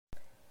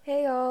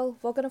Hey y'all,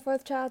 welcome to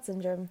Fourth Child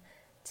Syndrome.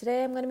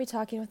 Today I'm going to be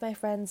talking with my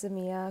friend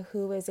Zamiya,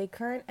 who is a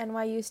current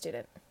NYU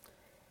student.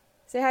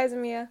 Say hi,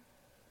 Zamiya.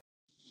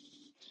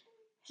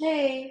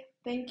 Hey,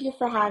 thank you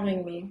for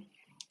having me.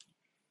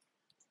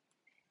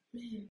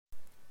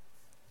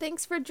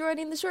 Thanks for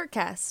joining the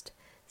shortcast.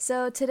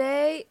 So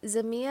today,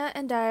 Zamiya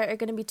and I are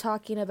going to be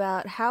talking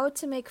about how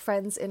to make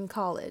friends in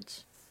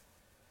college.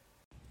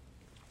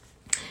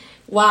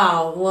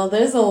 Wow, well,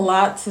 there's a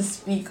lot to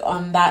speak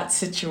on that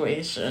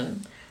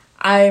situation.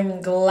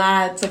 I'm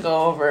glad to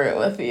go over it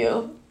with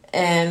you,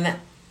 and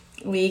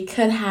we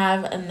could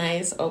have a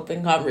nice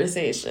open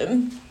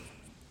conversation.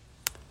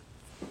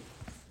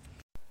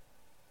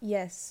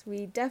 Yes,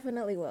 we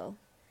definitely will.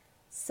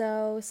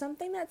 So,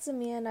 something that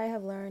Zamiya and I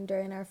have learned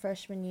during our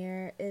freshman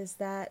year is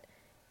that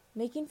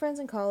making friends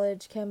in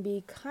college can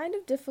be kind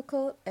of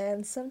difficult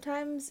and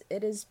sometimes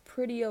it is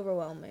pretty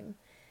overwhelming.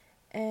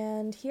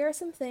 And here are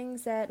some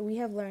things that we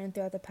have learned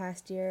throughout the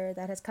past year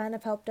that has kind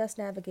of helped us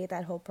navigate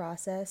that whole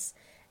process.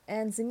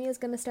 And Zimi is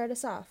going to start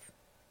us off.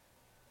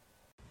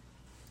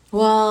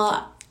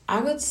 Well, I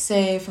would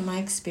say from my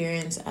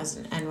experience as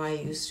an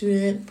NYU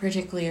student,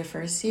 particularly a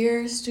first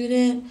year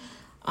student,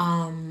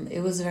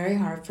 it was very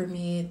hard for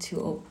me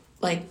to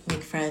like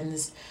make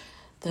friends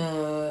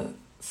the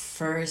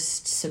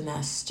first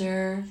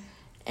semester,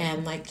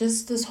 and like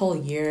just this whole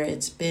year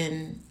it's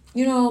been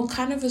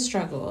kind of a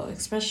struggle,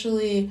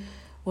 especially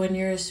when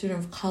you're a student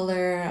of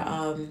color,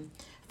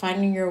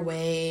 finding your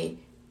way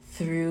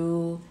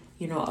through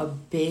a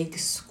big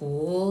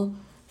school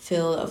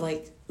filled of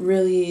like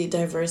really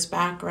diverse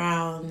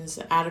backgrounds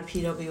at a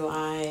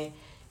PWI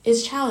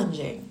is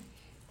challenging.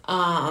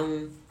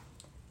 um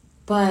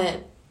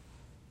but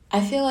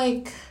I feel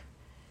like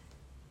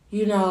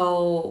you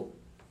know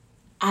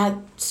at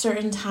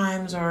certain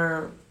times,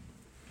 or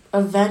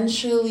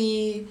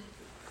eventually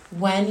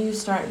when you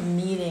start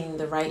meeting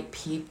the right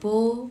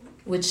people,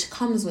 which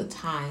comes with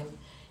time,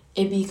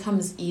 it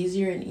becomes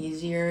easier and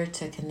easier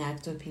to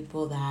connect with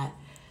people that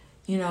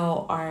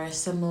are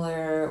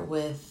similar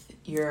with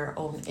your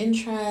own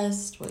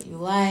interest, what you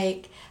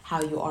like, how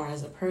you are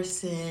as a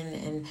person,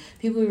 and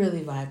people you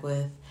really vibe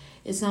with.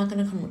 It's not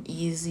gonna come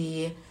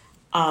easy.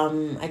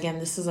 Again,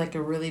 this is like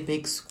a really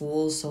big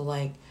school, so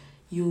like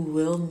you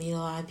will meet a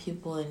lot of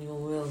people and you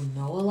will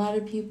know a lot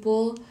of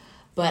people,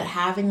 but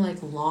having like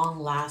long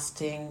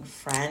lasting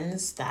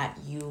friends that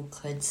you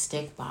could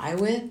stick by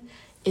with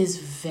is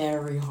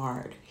very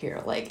hard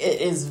here. Like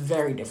it is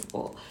very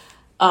difficult.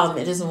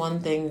 It is one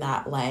thing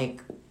that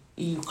like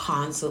you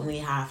constantly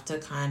have to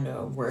kind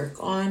of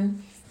work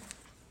on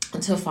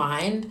to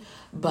find,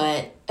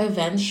 but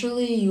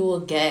eventually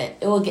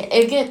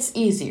it gets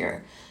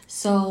easier.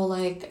 So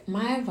like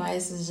my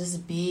advice is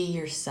just be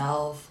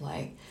yourself.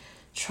 Like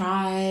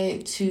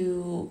try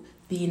to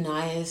be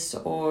nice,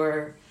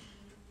 or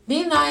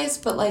be nice,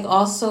 but like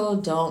also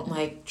don't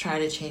like try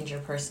to change your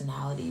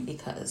personality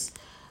because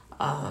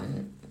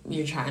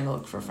you're trying to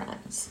look for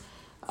friends.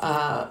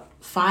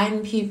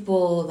 Find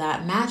people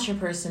that match your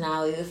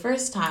personality the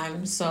first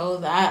time so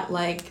that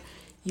like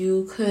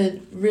you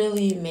could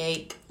really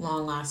make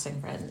long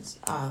lasting friends.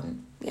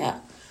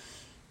 Yeah.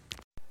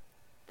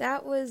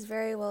 That was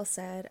very well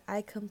said.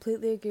 I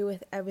completely agree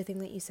with everything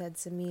that you said,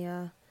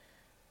 Samia.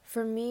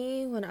 For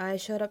me, when I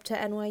showed up to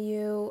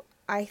NYU,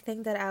 I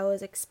think that I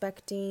was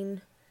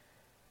expecting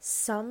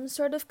some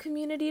sort of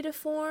community to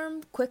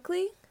form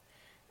quickly,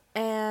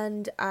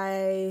 and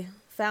I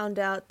found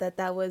out that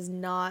that was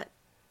not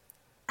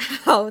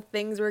how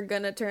things were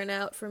gonna turn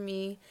out for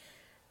me.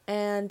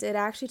 And it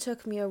actually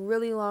took me a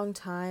really long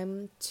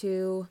time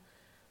to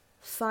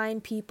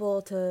find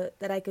people to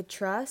that I could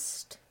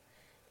trust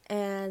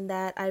and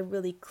that I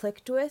really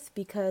clicked with,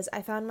 because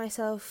I found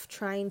myself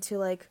trying to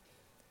like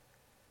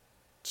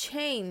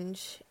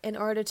change in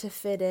order to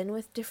fit in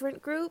with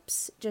different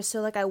groups just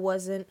so like I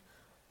wasn't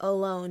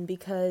alone,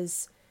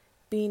 because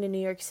being in New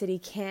York City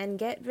can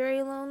get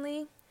very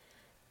lonely.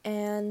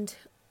 And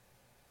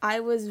I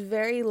was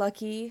very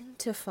lucky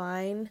to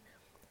find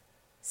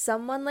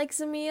someone like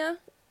Zamiya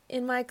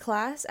in my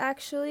class.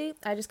 Actually,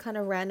 I just kind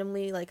of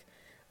randomly like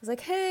was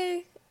like,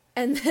 "Hey,"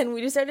 and then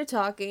we just started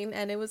talking,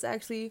 and it was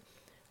actually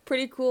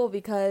pretty cool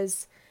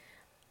because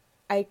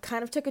I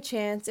kind of took a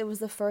chance. It was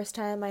the first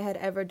time I had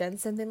ever done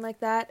something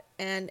like that,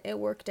 and it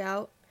worked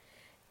out.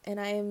 And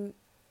I am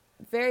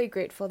very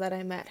grateful that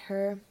I met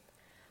her.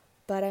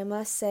 But I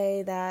must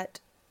say that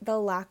the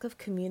lack of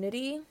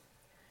community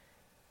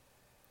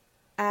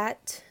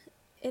at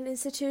an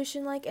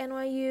institution like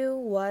NYU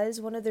was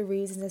one of the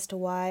reasons as to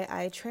why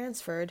I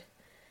transferred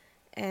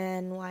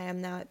and why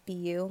I'm now at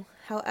BU.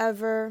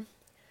 However,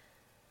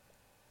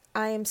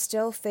 I am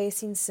still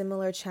facing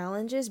similar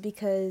challenges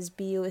because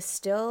BU is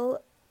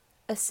still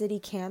a city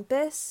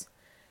campus.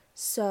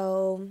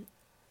 So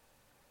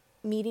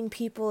meeting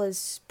people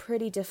is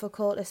pretty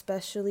difficult,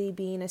 especially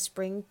being a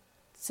spring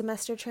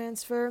semester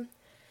transfer,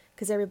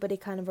 because everybody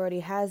kind of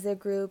already has their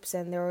groups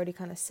and they're already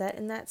kind of set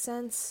in that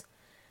sense.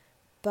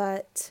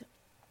 But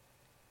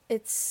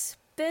it's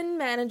been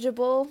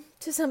manageable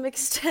to some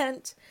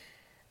extent.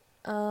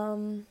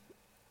 Um,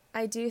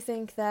 I do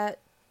think that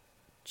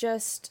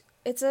just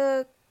it's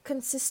a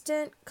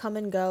consistent come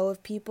and go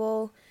of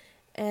people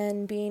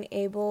and being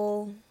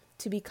able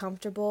to be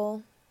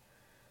comfortable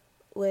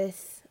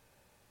with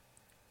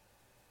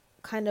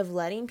kind of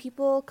letting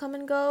people come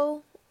and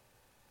go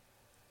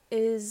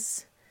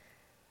is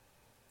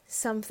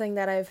something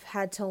that I've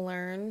had to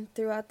learn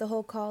throughout the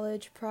whole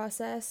college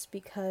process,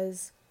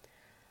 because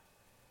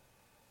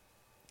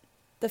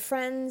the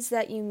friends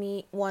that you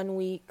meet one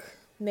week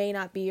may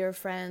not be your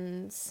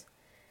friends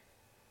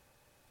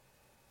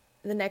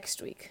the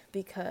next week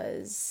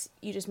because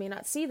you just may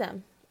not see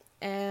them.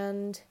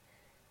 And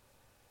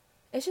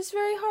it's just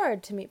very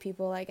hard to meet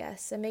people, I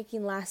guess, and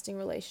making lasting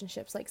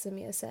relationships, like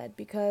Zamiya said,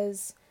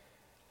 because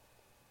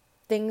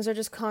things are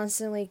just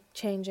constantly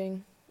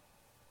changing.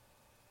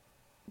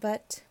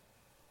 But,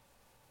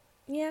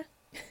 yeah.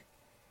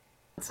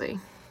 Let's see.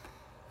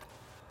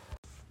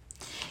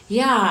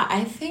 Yeah,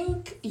 I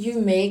think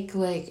you make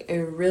like a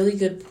really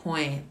good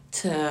point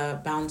to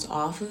bounce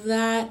off of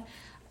that.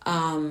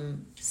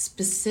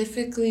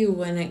 Specifically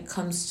when it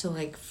comes to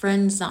like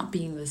friends not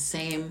being the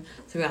same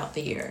throughout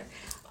the year.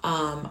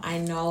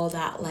 I know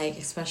that like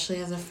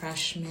especially as a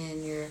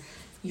freshman,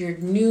 you're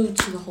new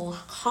to the whole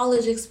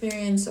college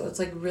experience, so it's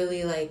like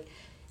really like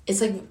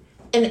it's like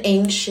an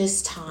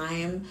anxious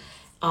time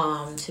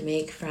to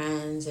make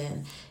friends,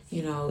 and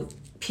you know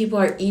people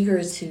are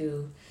eager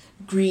to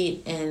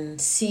greet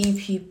and see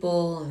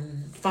people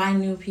and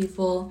find new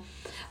people.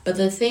 But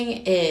the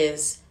thing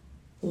is,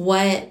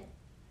 what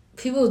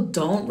people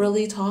don't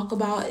really talk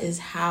about is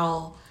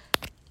how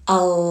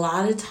a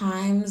lot of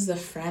times the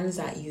friends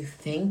that you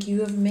think you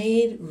have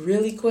made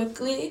really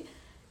quickly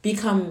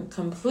become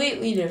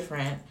completely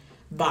different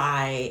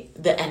by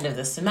the end of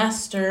the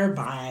semester,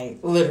 by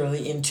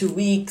literally in 2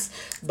 weeks,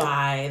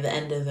 by the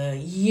end of the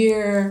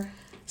year.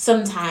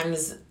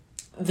 Sometimes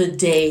the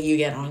day you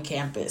get on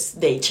campus,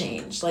 they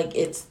change. Like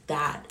it's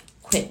that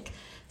quick.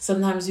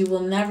 Sometimes you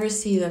will never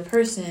see the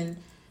person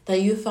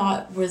that you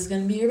thought was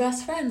going to be your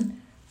best friend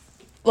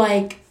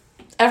like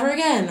ever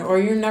again, or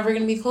you're never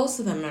going to be close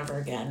to them ever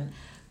again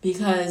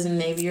because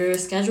maybe your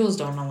schedules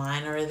don't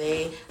align or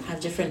they have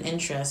different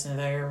interests and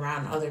they're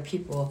around other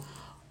people.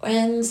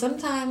 And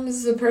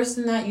sometimes the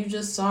person that you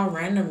just saw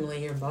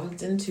randomly or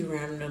bumped into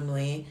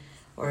randomly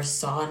or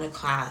saw in a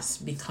class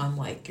become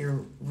like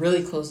your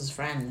really closest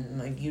friend, and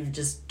like you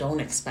just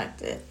don't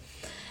expect it.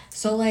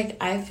 So like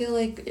I feel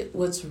like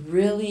what's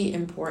really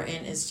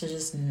important is to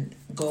just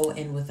go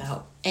in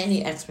without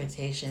any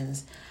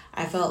expectations.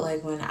 I felt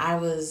like when I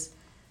was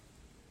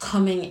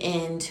coming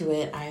into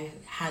it, I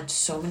had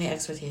so many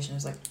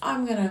expectations. Like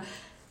I'm gonna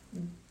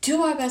do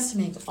my best to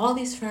make all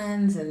these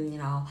friends, and you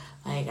know,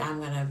 like I'm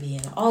gonna be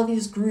in all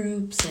these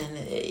groups,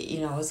 and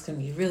you know, it's gonna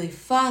be really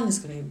fun. It's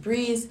gonna be a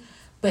breeze,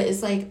 but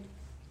it's like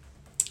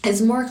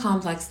it's more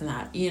complex than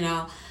that. You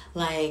know,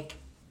 like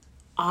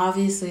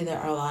obviously there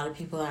are a lot of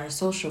people that are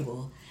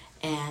sociable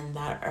and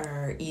that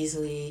are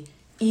easy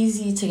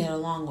to get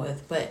along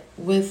with, but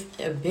with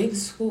a big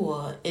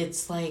school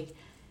it's like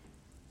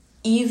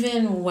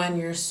even when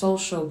you're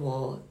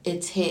sociable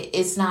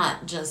it's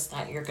not just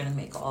that you're gonna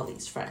make all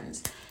these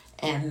friends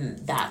and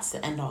that's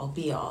the end all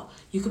be all.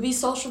 You could be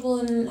sociable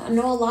and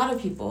know a lot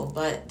of people,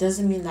 but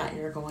doesn't mean that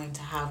you're going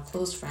to have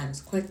close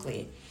friends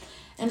quickly,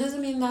 and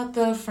doesn't mean that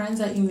the friends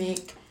that you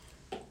make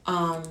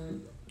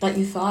that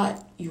you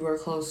thought you were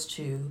close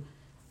to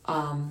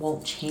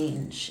won't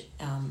change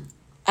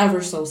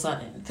ever so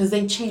sudden, because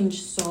they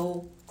change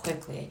so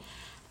quickly.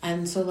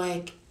 And so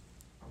like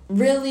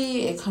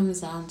really it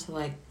comes down to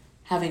like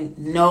having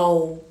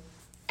no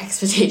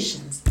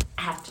expectations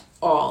at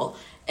all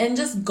and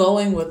just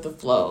going with the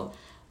flow,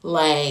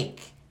 like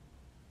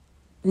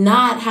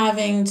not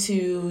having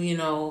to, you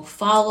know,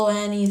 follow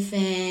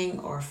anything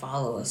or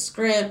follow a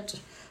script,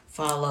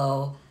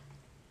 follow,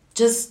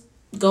 just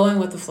going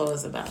with the flow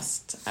is the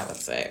best, I would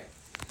say.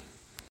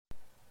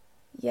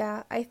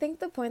 Yeah, I think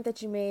the point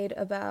that you made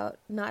about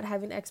not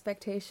having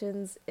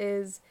expectations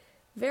is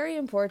very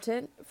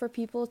important for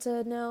people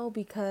to know,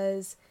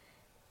 because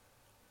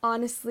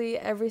honestly,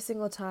 every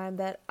single time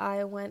that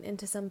I went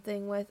into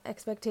something with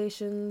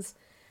expectations,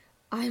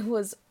 I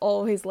was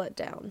always let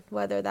down,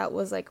 whether that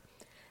was like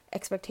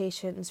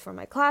expectations for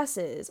my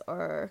classes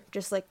or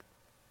just like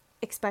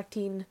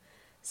expecting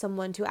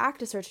someone to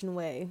act a certain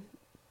way.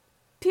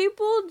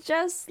 People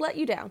just let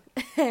you down.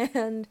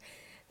 And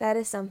that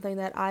is something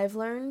that I've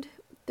learned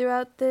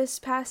throughout this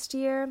past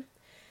year.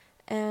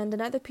 And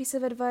another piece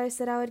of advice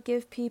that I would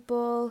give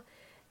people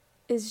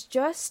is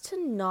just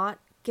to not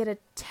get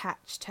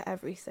attached to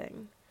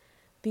everything,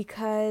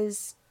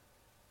 because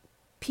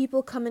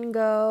people come and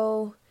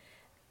go.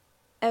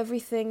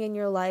 Everything in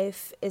your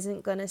life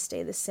isn't going to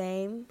stay the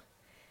same.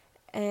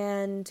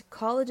 And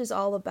college is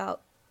all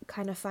about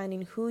kind of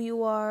finding who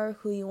you are,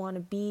 who you want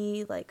to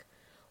be, like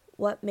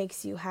what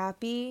makes you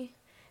happy.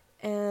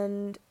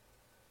 And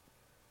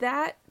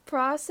that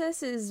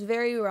process is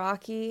very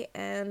rocky,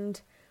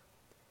 and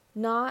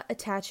not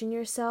attaching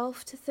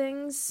yourself to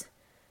things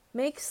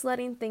makes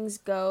letting things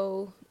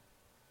go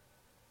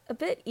a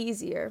bit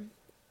easier.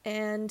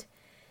 And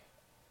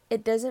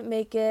it doesn't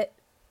make it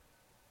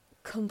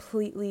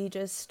completely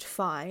just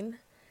fine.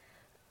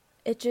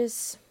 It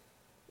just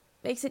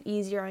makes it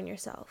easier on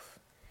yourself.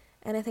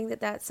 And I think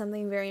that that's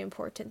something very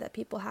important that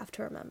people have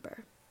to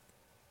remember.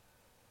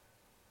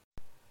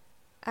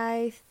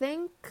 I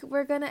think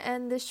we're going to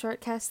end this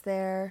shortcast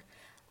there.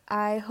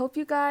 I hope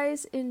you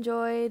guys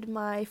enjoyed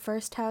my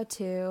first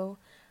how-to.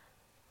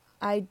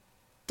 I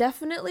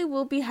definitely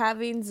will be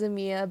having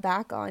Zamiya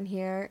back on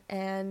here,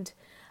 and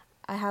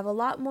I have a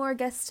lot more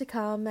guests to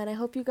come, and I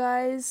hope you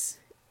guys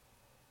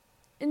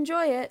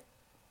enjoy it.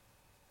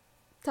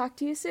 Talk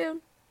to you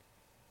soon.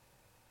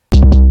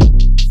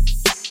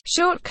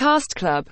 Shortcast Club.